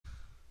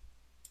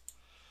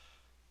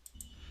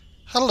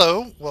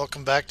Hello,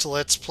 welcome back to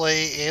Let's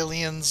Play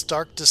Aliens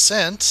Dark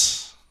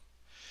Descent.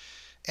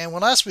 And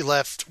when last we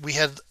left, we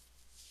had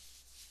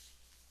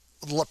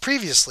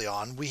previously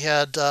on, we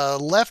had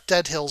left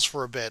Dead Hills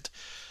for a bit,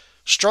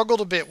 struggled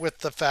a bit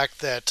with the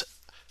fact that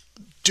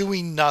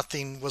doing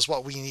nothing was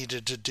what we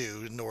needed to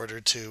do in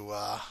order to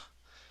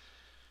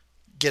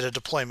get a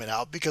deployment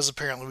out, because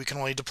apparently we can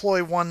only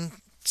deploy one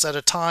at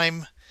a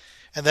time,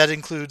 and that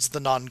includes the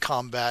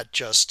non-combat,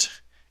 just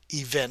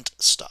event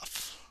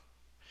stuff,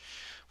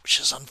 which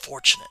is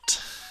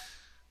unfortunate.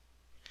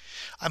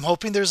 I'm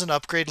hoping there's an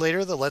upgrade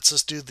later that lets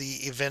us do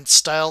the event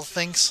style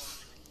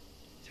things.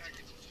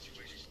 Tactical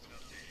situation's been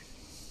updated.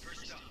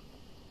 First up,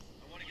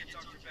 I want to get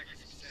Dr. Becker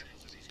some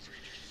samples of these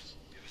creatures.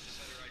 Give us a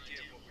better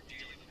idea of what we're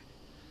dealing with.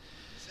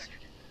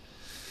 Second, if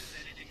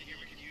there's anything here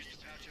we can use to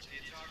patch up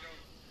the Otago,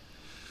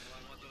 well,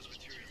 I want those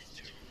materials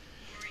too.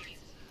 Maurice,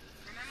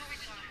 remember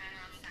we saw a hangar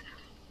on Sector.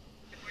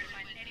 If we're to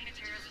find any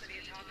materials for the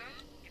Otago,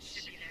 it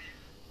should be there.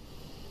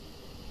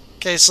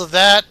 Okay, so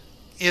that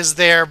is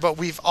there, but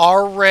we've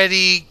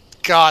already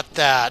got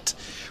that.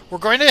 We're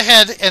going to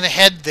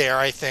head there,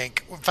 I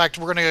think. In fact,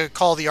 we're going to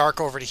call the Ark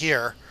over to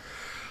here.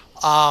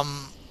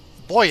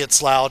 Boy,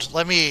 it's loud.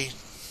 Let me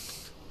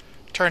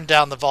turn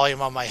down the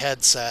volume on my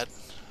headset.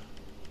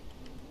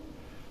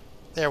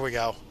 There we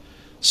go.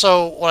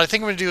 So what I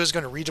think I'm going to do is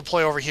going to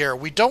redeploy over here.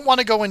 We don't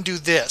want to go and do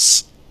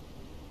this,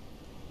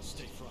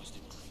 Stay frosty.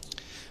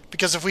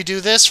 because if we do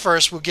this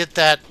first, we'll get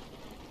that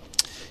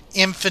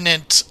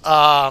infinite,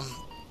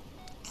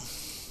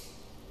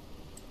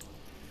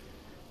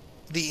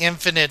 the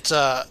infinite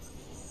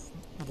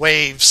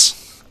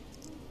waves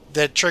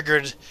that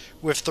triggered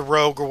with the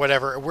rogue or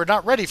whatever. We're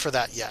not ready for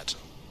that yet.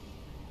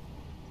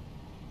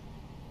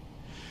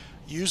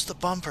 Use the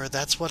bumper,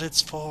 that's what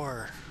it's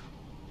for.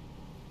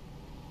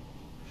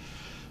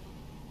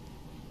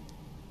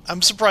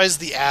 I'm surprised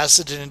the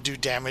acid didn't do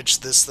damage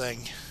to this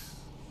thing.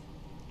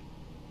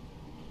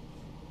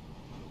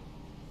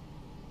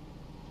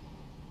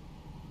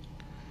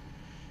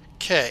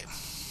 Okay.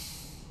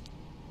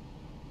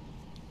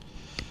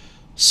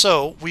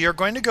 So, we are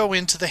going to go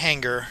into the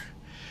hangar.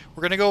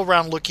 We're going to go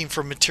around looking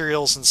for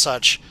materials and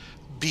such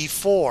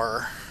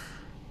before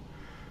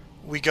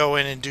we go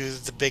in and do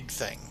the big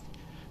thing.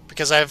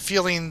 Because I have a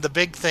feeling the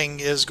big thing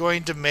is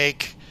going to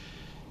make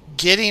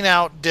getting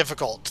out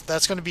difficult.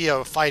 That's going to be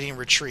a fighting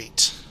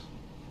retreat.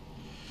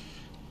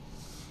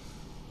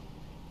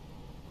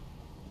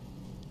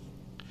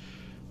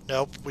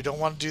 Nope, we don't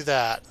want to do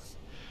that.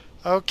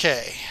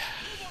 Okay.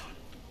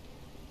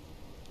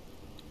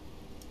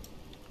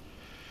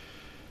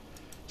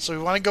 So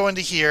we want to go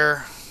into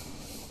here.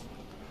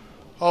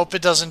 Hope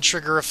it doesn't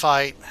trigger a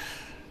fight.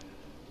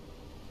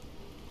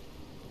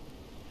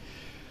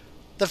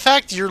 The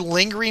fact you're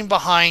lingering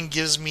behind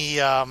gives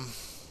me,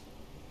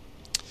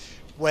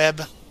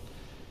 Webb.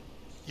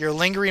 You're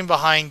lingering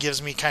behind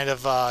gives me kind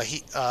of,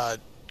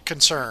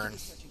 concern.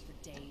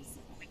 We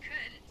could,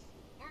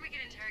 or we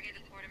could interrogate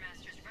the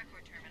quartermaster's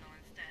record terminal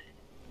instead.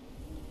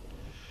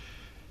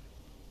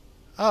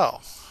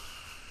 Oh.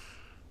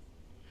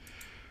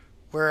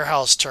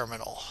 Warehouse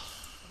terminal.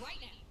 Right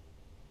now.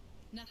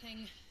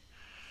 Nothing.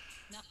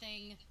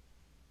 Nothing.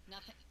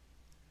 Nothing.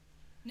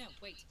 No,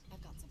 wait.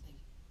 I've got something.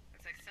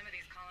 Looks like some of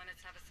these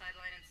colonists have a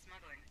sideline in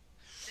smuggling.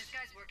 This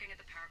guy's working at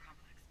the power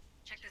complex.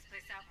 Check this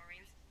place out,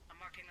 Marines. I'm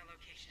marking the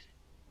location.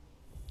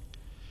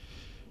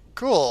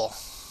 Cool.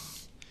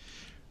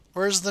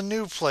 Where's the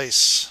new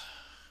place?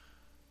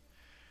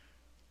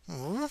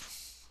 Hmm?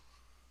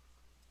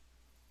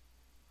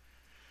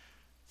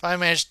 If I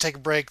manage to take a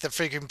break, the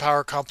freaking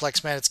power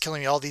complex, man, it's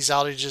killing me. All these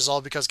outages, all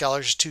because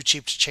Gallagher's too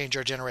cheap to change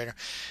our generator.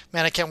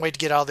 Man, I can't wait to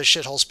get out of this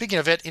shithole. Speaking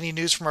of it, any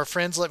news from our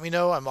friends, let me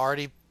know. I'm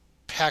already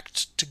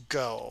packed to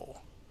go.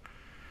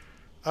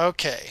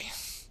 Okay.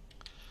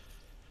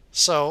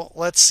 So,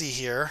 let's see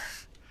here.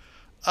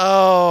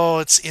 Oh,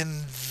 it's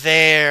in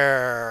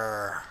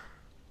there.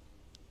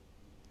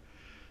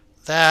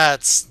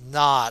 That's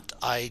not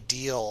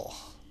ideal.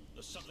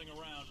 There's something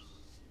around.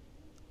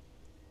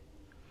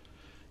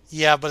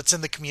 Yeah, but it's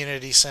in the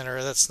community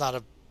center. That's not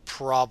a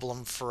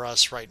problem for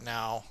us right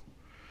now.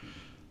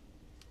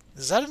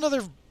 Is that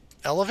another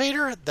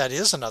elevator? That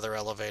is another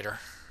elevator.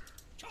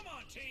 Come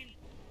on, team.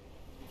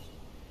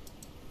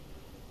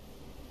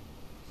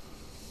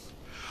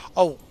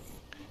 Oh,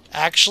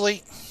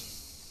 actually,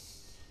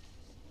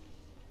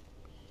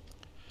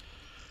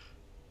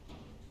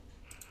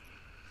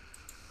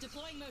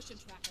 Deploying motion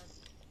tracker.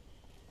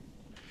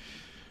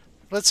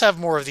 let's have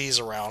more of these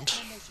around.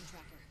 Motion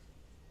tracker.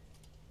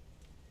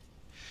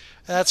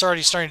 And that's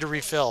already starting to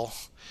refill.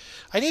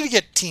 I need to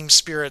get team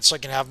spirit so I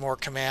can have more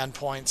command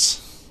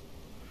points.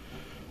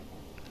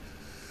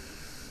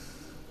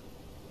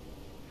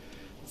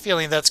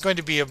 Feeling that's going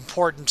to be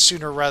important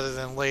sooner rather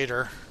than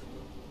later.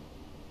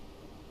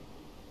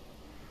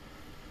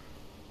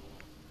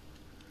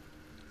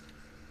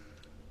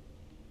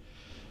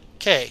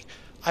 Okay,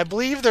 I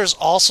believe there's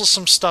also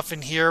some stuff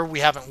in here we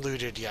haven't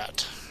looted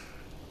yet.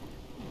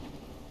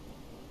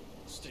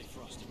 Stay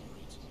frosty,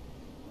 Marines.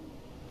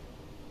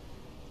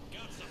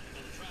 Got something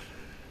on the tracker.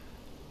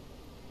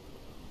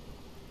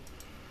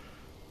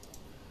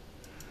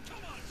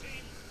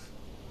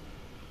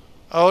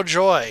 Oh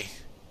joy.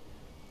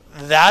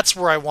 That's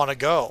where I want to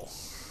go.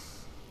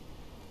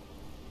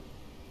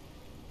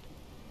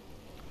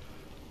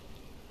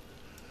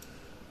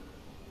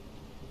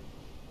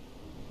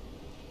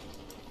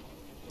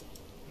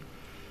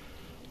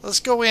 Let's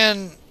go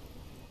in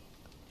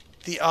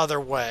the other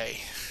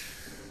way.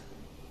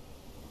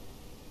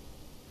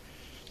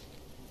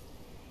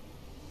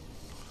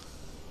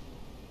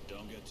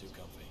 Don't get too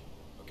comfy,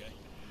 okay?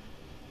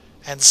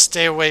 And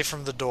stay away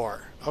from the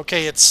door.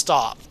 Okay, it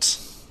stopped.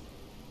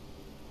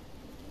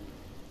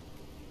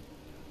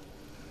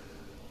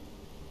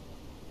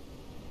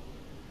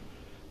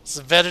 It's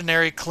a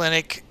veterinary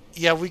clinic.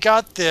 Yeah, we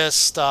got this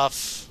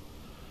stuff.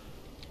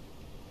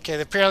 Okay,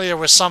 apparently there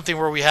was something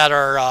where we had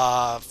our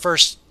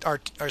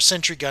our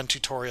sentry gun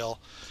tutorial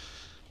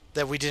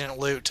that we didn't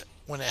loot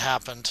when it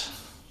happened.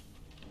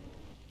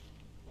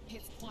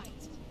 It's quiet.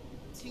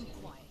 Too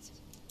quiet.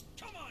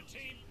 Come on,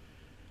 team!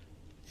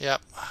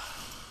 Yep.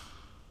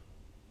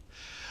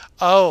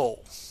 Oh,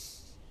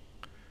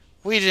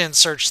 we didn't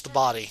search the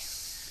body.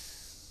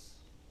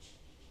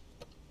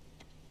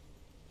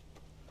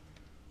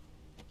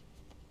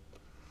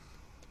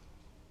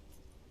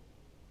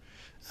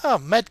 Oh,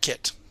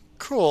 medkit.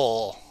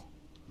 Cool.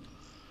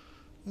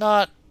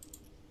 Not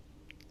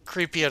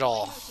creepy at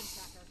all. Motion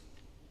tracker.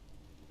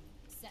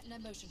 Setting a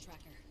motion tracker.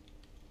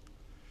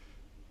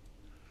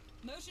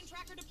 Motion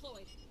tracker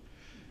deployed.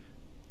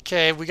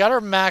 Okay, we got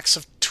our max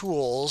of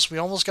tools. We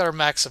almost got our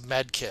max of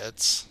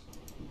medkits.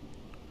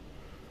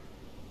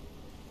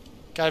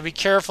 Gotta be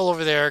careful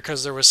over there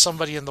because there was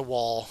somebody in the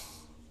wall.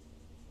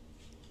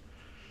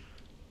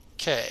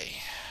 Okay.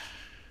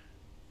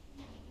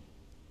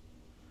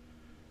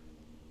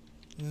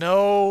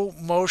 No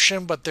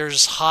motion, but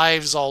there's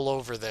hives all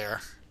over there.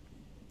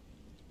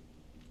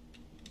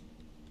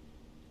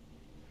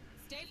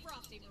 Stay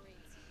frosty,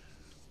 Marines.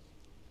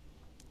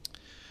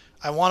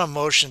 I want a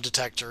motion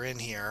detector in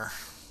here.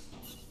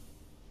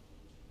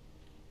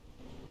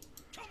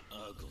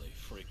 Ugly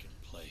freaking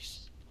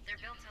place. They're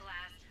built to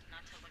last,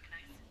 not to look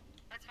nice.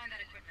 Let's find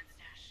that equipment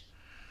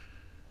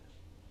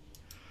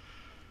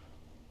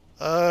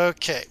stash.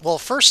 Okay, well,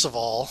 first of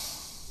all,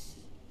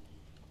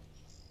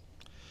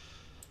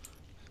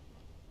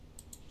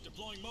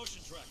 Deploying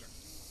motion tracker.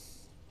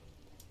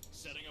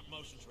 Setting up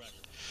motion tracker.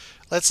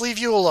 let's leave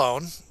you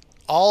alone.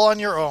 All on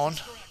your own.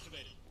 Tracker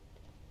activated.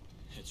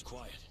 It's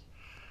quiet.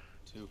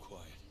 Too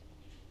quiet.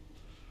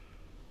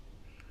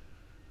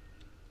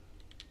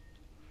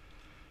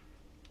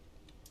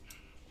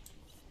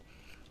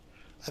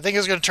 I think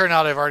it's going to turn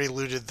out I've already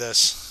looted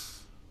this.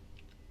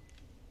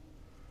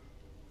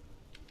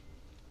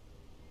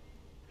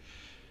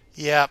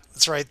 Yeah,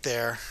 it's right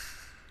there.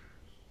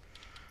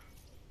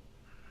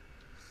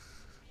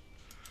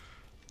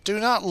 Do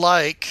not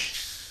like.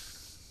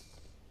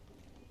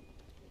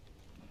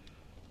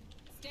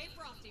 Stay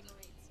frosty,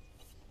 Marines.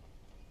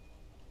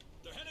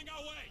 They're heading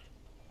our way.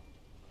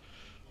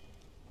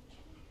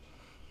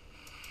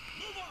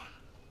 Move on.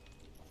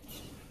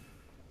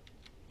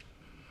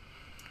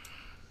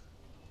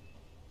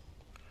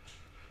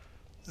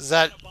 Is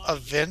that a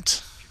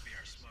vent? Could be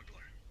our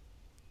smuggler.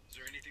 Is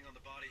there anything on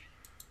the body?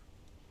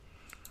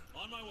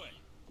 On my way.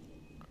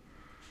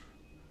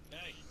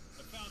 Hey,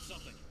 I found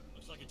something.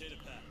 Looks like a data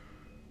pad.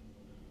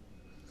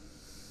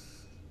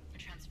 A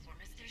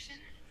transformer station?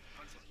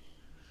 Hudson,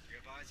 you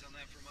have eyes on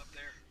that from up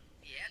there?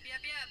 Yep.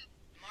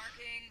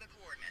 Marking the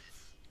coordinates.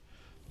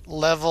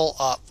 Level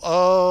up.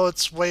 Oh,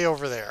 it's way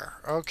over there.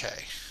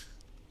 Okay.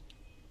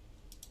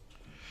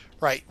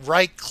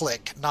 Right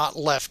click, not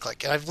left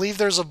click. And I believe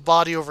there's a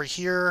body over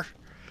here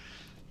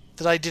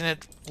that I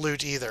didn't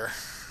loot either.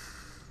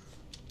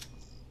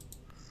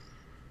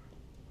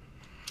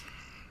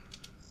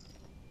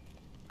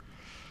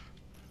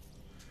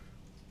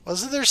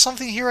 Wasn't there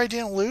something here I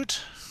didn't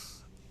loot?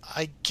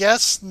 I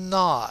guess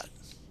not.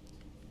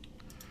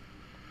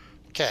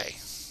 Okay.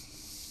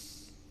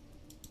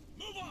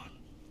 Move on.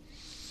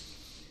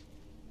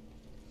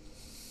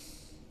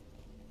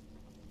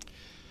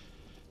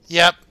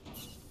 Yep.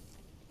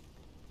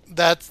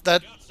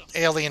 That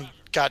alien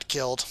got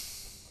killed.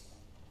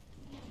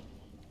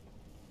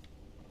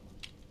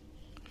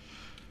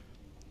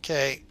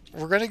 Okay,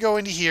 we're going to go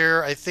into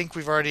here. I think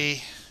we've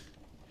already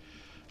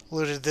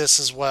looted this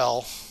as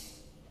well.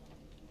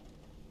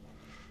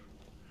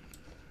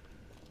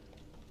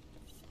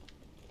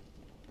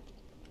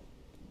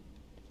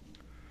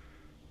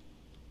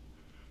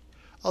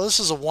 Oh, this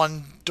is a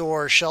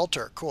one-door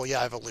shelter. Cool,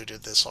 yeah, I've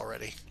looted this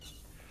already.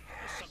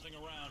 There's something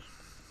around.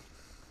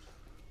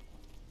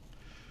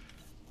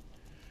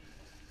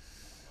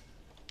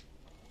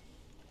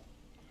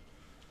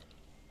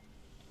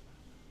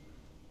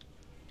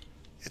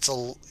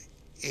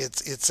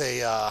 It's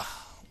a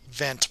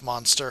vent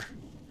monster.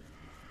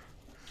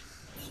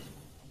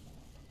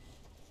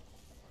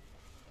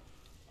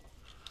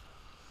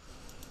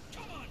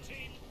 Come on,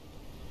 team.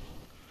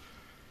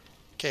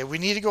 Okay, we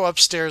need to go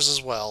upstairs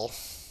as well.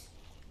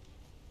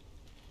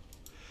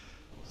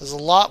 There's a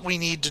lot we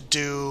need to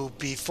do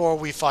before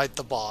we fight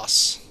the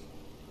boss.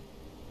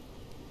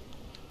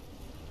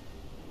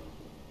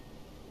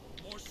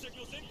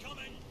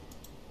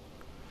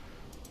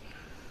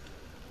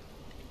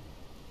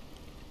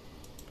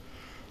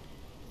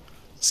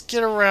 Let's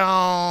get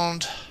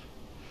around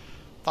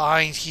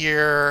behind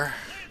here.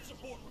 Land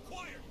support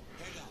required.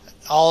 Hang on.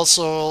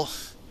 Also,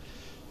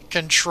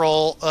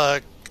 control,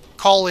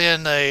 call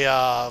in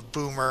a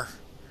boomer.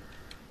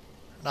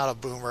 Not a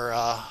boomer,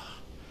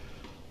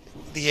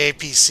 the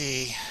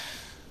APC.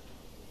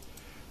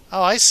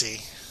 Oh, I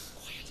see.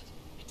 Quiet.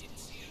 It didn't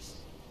see us.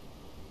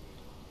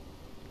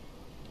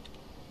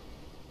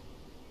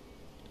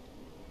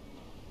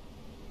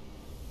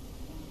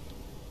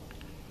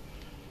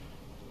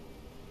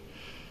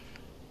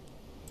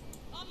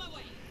 On my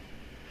way.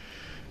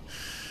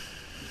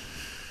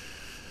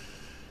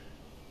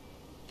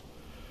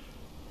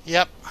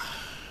 Yep.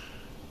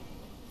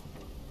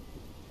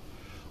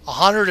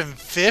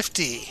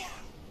 150.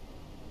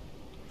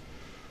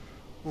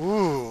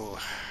 Ooh.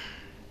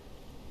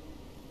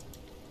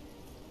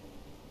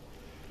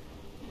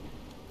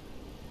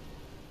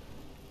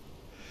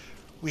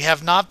 We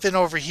have not been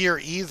over here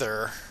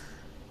either.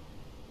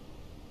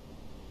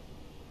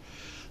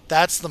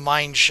 That's the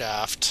mine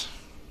shaft.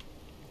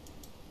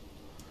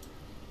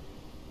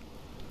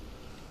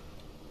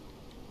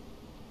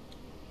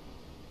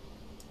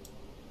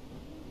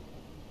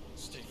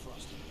 Stay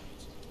frosty,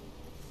 Marines.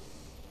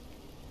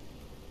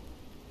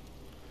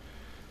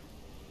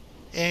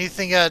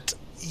 Anything at...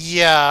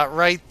 Yeah,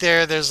 right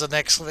there, there's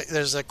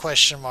there's a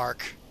question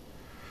mark.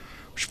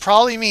 Which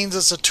probably means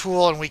it's a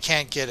tool and we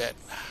can't get it.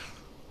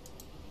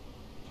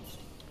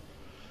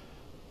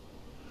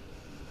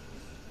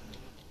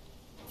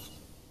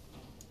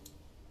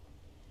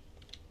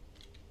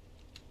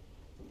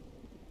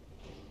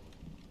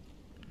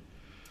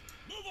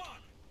 Move on.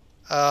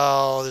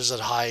 Oh, there's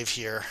a hive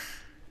here.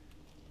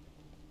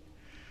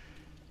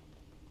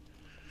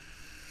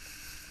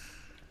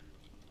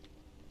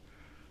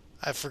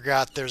 I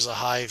forgot there's a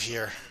hive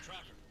here.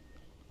 Tracker.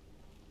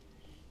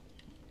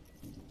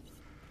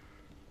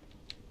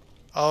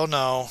 Oh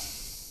no.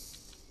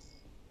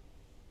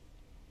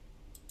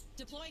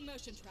 Deploying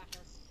motion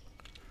tracker.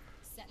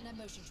 Setting a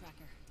motion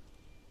tracker.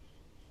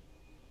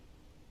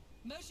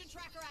 Motion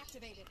tracker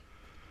activated.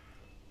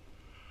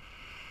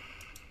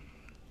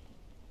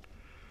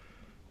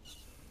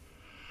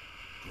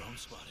 Drone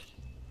spotted.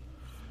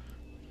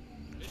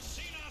 It's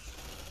seen us.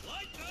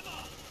 Light them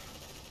up.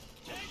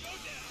 Tango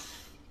down.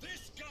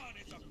 This gun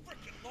is a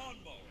frickin'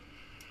 lawnmower.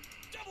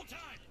 Double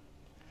time.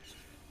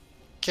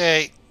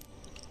 Okay.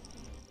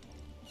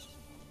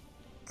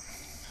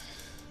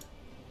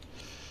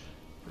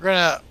 We're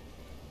gonna...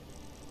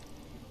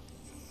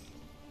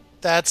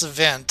 That's a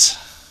vent.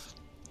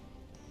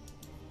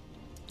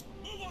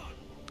 Move on.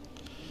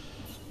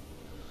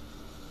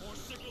 More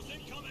signals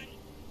incoming.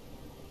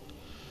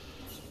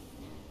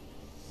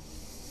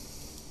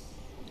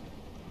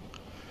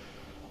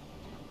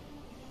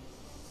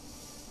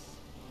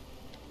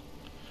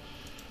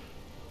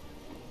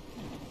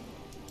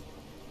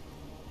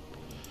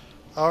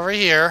 Over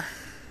here.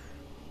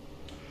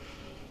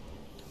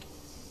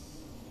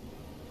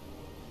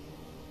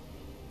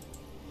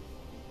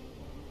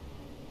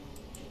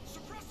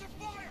 Suppressive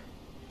fire.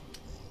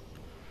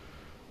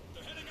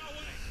 They're heading our way.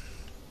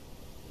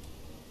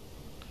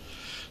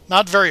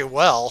 Not very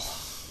well.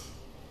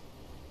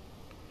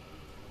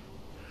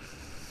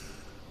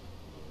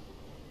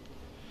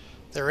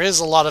 There is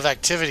a lot of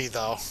activity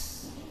though.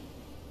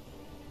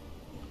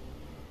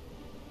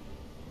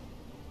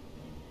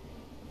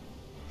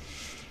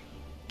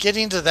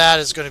 Getting to that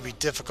is going to be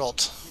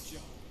difficult. Good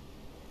job.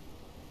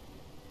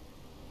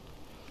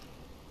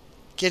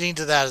 Getting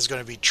to that is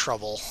going to be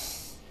trouble.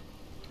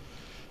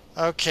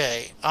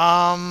 Okay,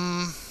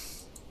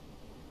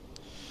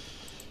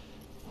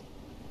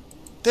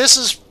 this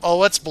is...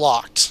 Oh, it's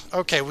blocked.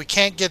 Okay, we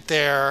can't get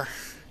there.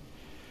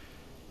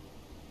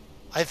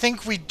 I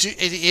think we do...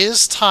 It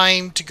is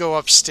time to go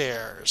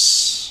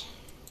upstairs.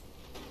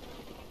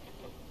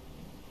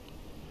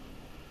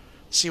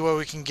 See what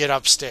we can get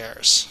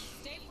upstairs.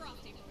 Stay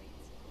frosty, Marines.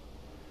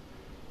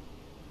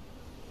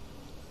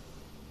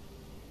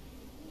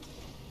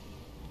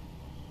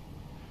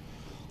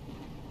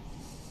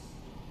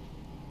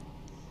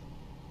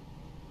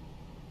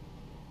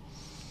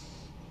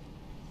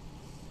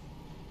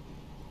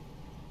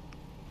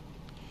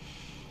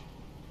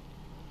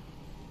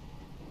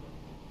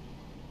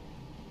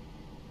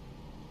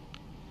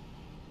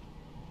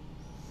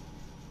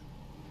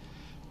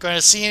 Going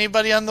to see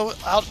anybody on the...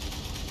 out?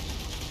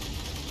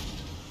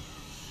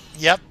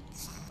 Yep.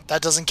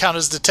 That doesn't count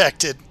as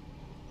detected.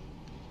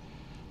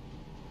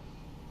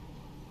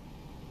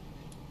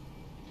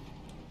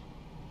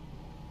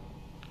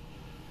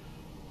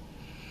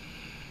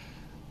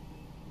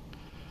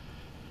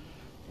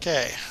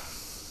 Okay.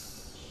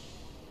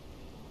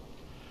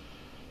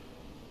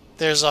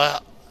 There's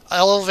a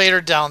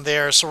elevator down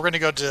there, so we're going to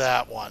go to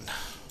that one.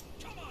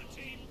 Come on,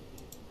 team.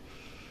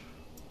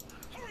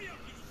 Hurry up,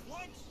 you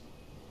slugs.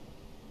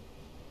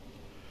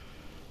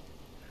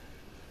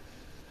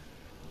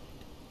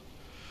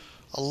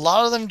 A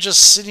lot of them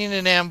just sitting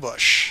in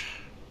ambush.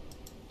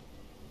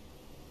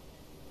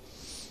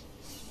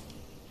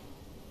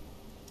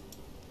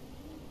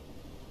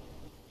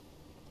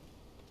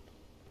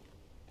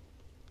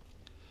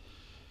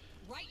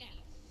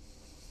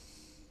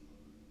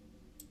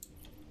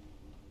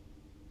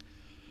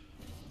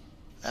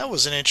 That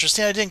was an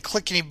interesting. I didn't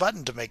click any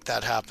button to make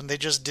that happen. They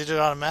just did it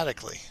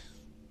automatically.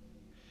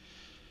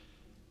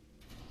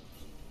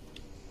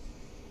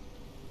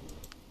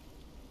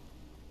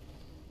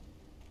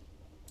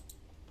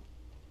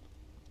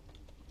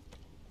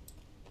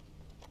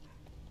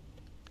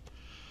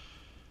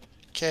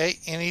 Okay,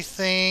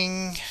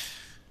 anything...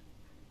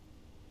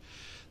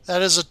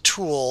 That is a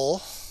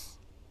tool.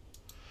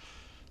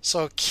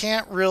 So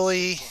can't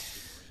really...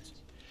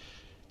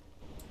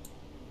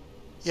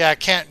 Yeah, I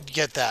can't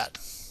get that.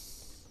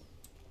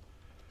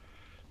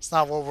 It's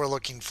not what we're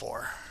looking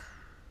for.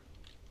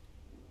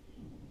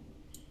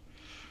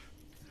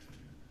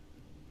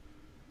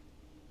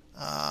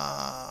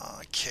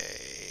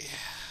 Okay.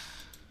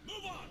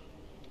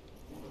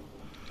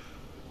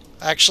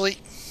 Actually,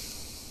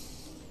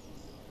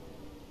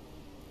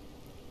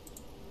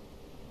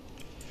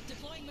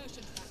 Deploying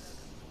motion tracker.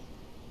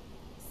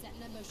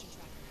 Setting a motion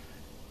tracker.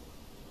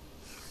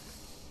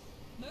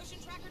 Motion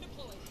tracker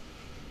deployed.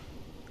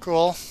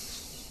 cool.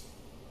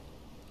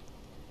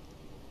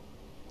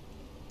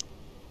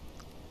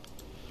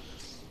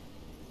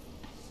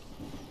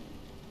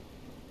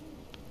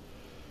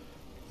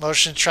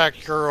 Motion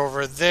tracker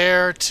over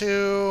there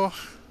too.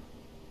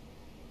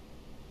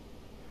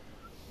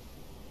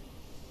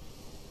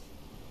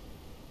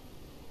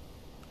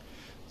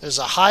 There's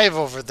a hive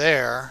over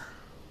there.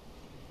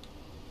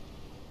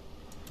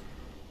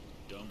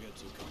 Don't get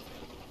too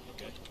comfortable,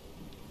 okay?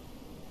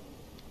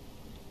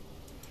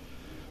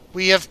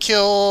 We have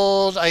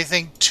killed, I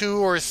think, 2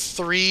 or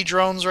 3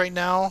 drones right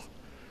now.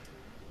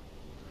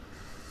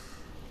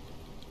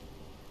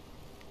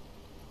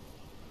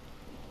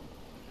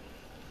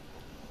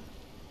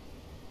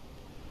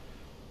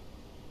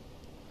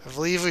 I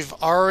believe we've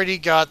already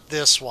got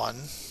this one.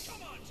 Come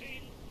on,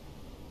 team!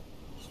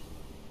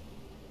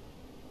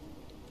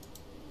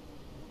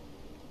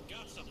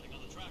 Got something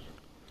on the tracker.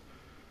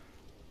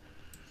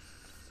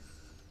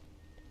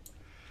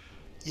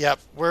 Yep,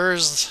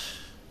 where's...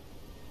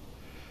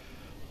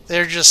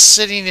 They're just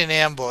sitting in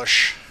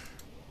ambush.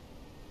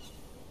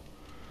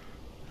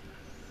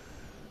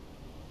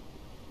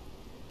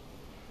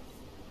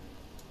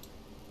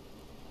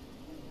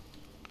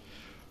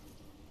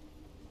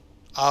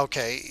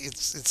 Okay,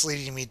 it's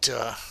leading me to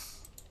a...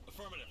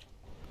 Affirmative.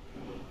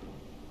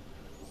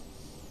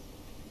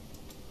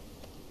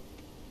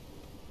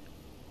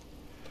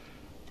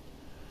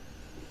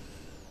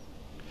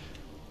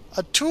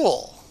 a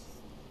tool.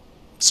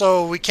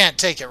 So we can't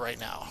take it right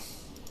now.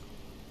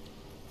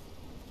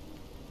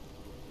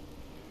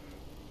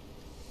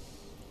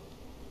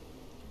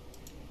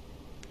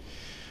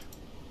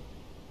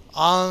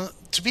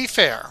 To be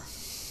fair,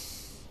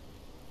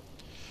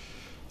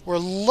 we're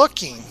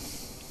looking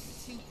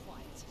Too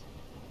quiet.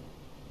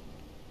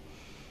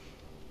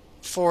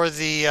 for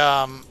the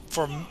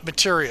for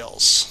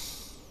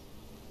materials.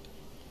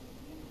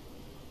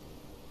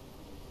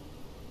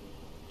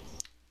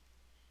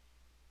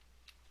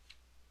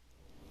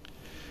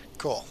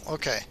 Cool.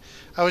 Okay.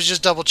 I was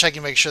just double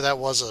checking, make sure that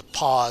was a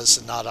pause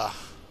and not a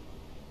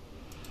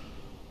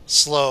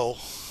slow.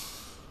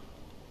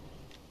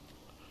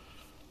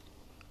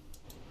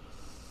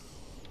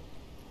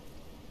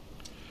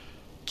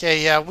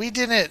 Okay, yeah, we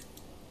didn't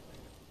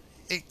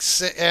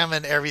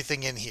examine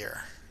everything in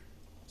here.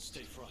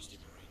 Stay frosty,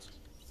 Marines.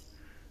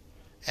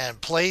 And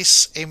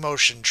place a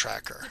motion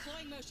tracker.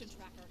 Deploying motion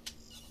tracker.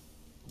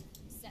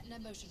 Setting a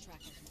motion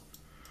tracker.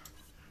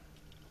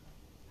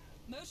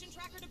 Motion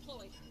tracker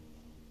deployed.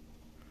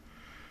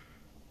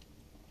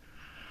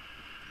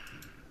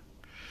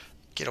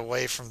 Get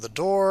away from the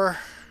door.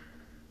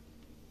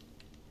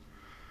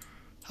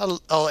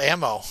 Oh,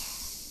 ammo.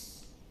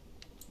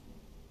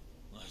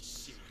 Let's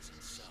see what's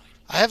inside.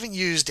 I haven't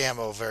used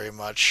ammo very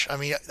much. I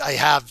mean, I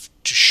have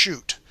to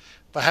shoot,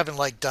 but I haven't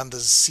like done the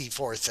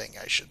C4 thing,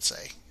 I should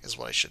say, is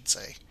what I should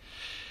say.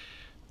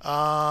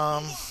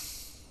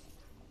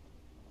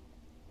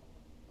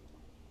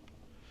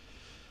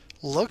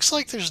 Looks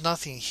like there's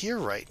nothing here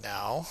right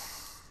now.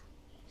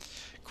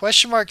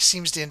 Question mark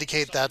seems to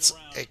indicate that's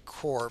a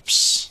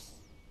corpse.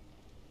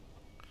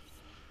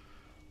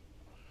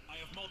 I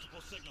have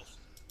multiple signals.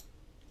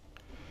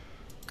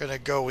 Gonna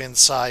go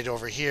inside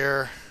over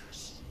here.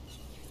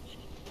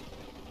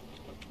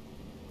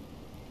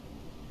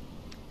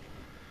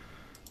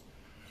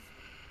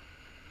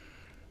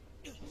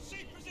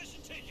 Safe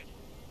position taken.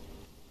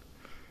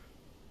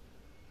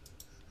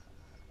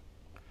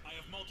 I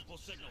have multiple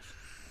signals.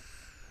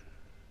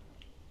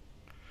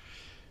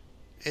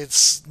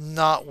 It's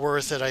not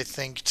worth it, I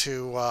think,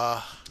 to...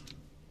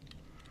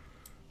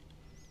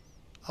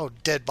 Oh,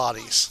 dead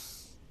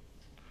bodies.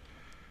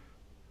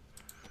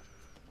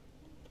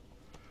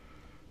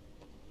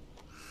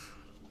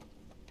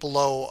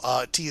 Below,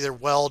 to either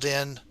weld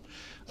in...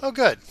 Oh,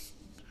 good.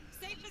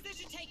 Safe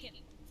position taken.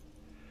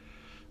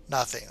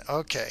 Nothing.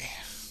 Okay.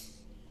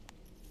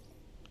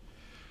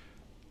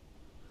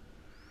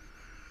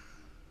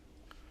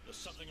 There's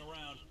something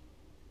around.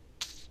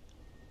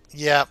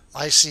 Yeah,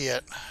 I see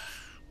it.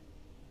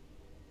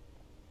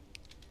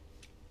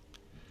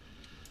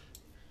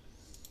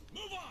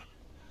 Move on.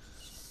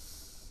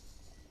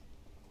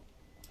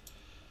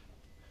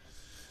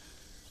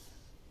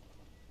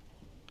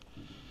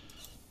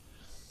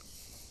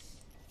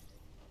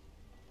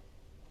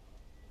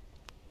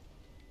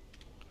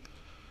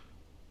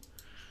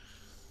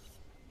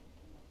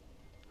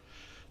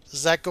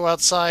 Does that go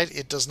outside?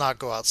 It does not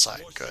go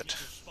outside. More Good.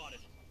 signatures spotted.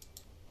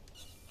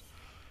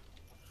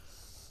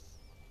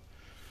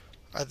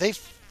 Are they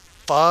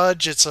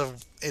fudge? It's a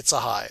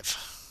hive.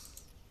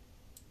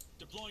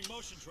 Deploying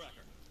motion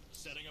tracker.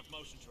 Setting up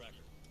motion tracker.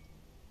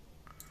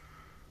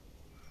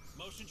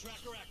 Motion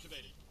tracker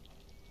activated.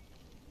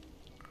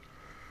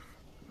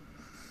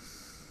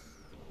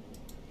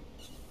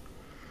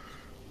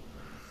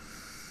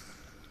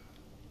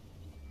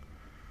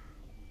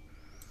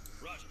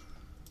 Roger.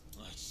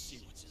 Let's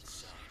see what's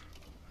inside.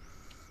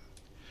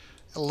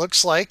 It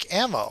looks like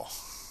ammo.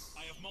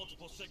 I have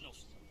multiple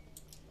signals.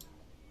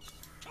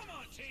 Come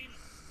on, team.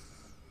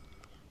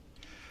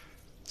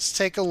 Let's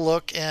take a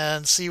look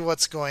and see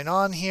what's going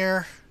on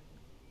here.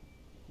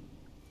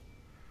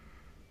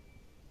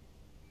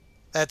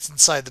 That's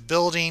inside the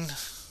building.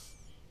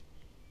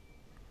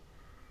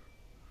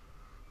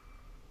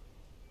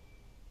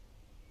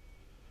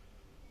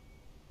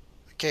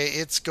 Okay,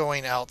 it's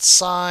going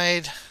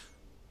outside.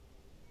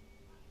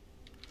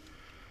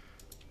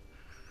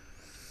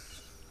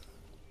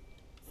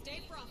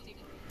 Stay frosty,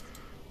 Marines.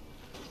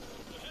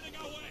 They're heading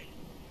our way.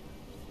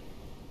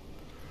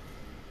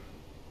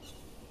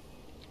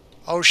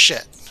 Oh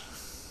shit.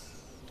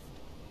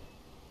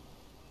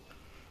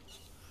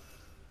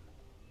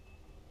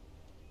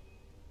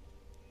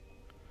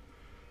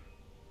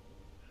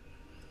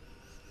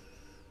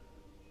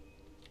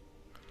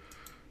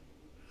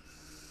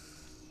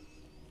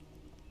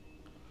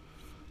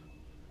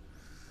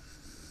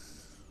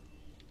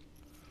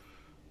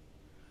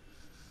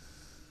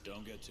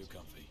 Don't get too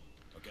comfy,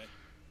 okay?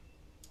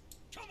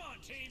 Come on,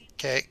 team.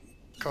 Okay,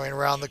 going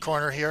around the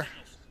corner here.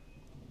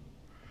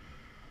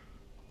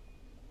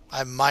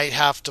 I might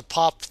have to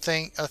pop a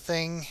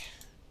thing.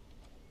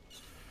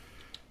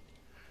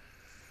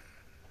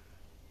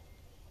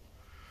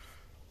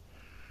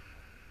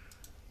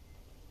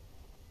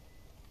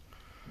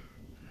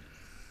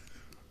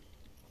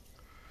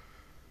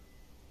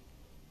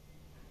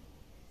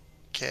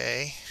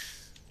 Okay.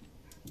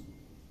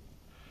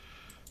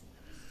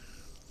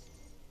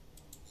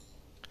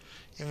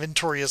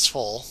 Inventory is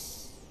full.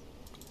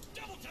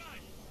 Double time.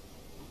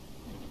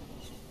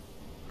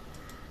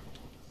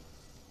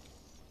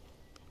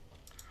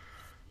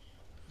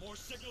 More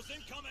signals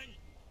incoming.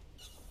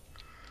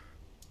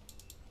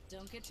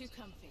 Don't get too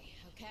comfy,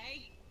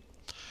 okay?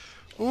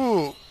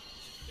 Ooh.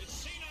 It's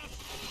seen us.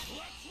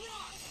 Let's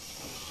rock.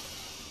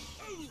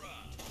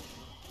 Hoorah!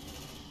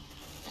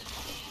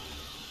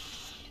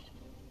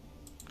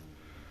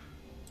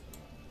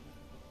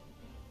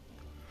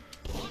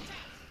 Watch out!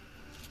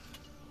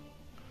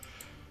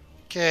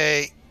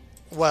 Okay.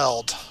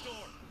 Weld.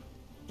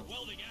 Door.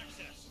 Welding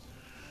access.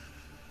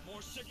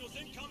 More signals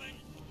incoming.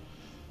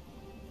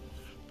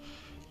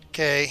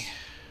 Okay.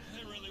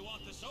 They really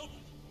want this open.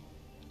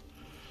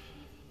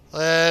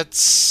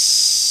 Let's...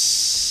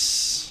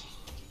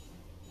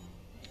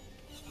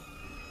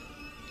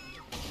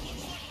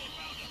 Looks like they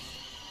found us.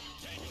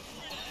 Take it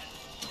straight ahead.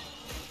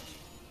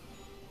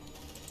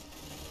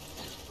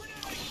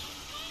 Grenade!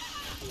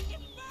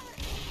 It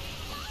burns!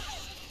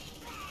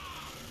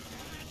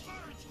 It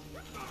burns!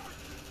 It burns! Light 'em up!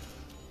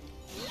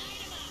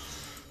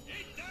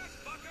 Eat that,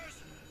 fuckers!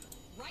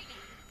 Right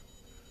now.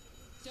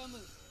 Don't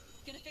move.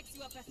 Gonna fix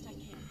you up best I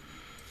can.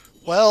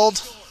 Weld.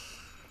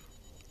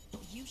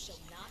 Door. You shall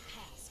not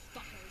pass,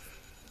 fuckers.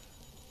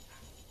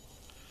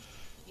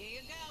 Here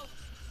you go.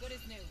 Good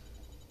as new.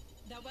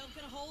 That weld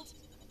gonna hold?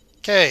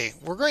 Okay,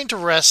 we're going to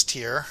rest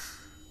here.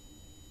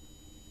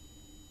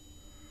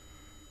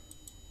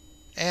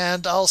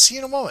 And I'll see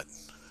you in a moment.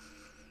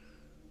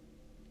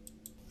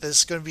 This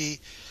is going to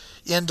be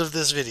the end of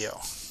this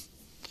video.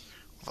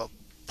 Of a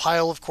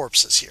pile of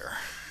corpses here.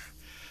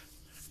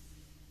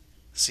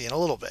 See you in a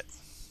little bit.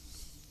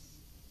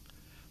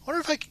 I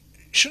wonder if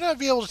shouldn't I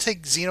be able to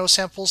take xeno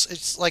samples?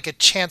 It's like a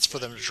chance for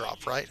them to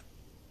drop, right?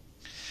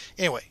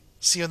 Anyway,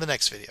 see you in the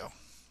next video.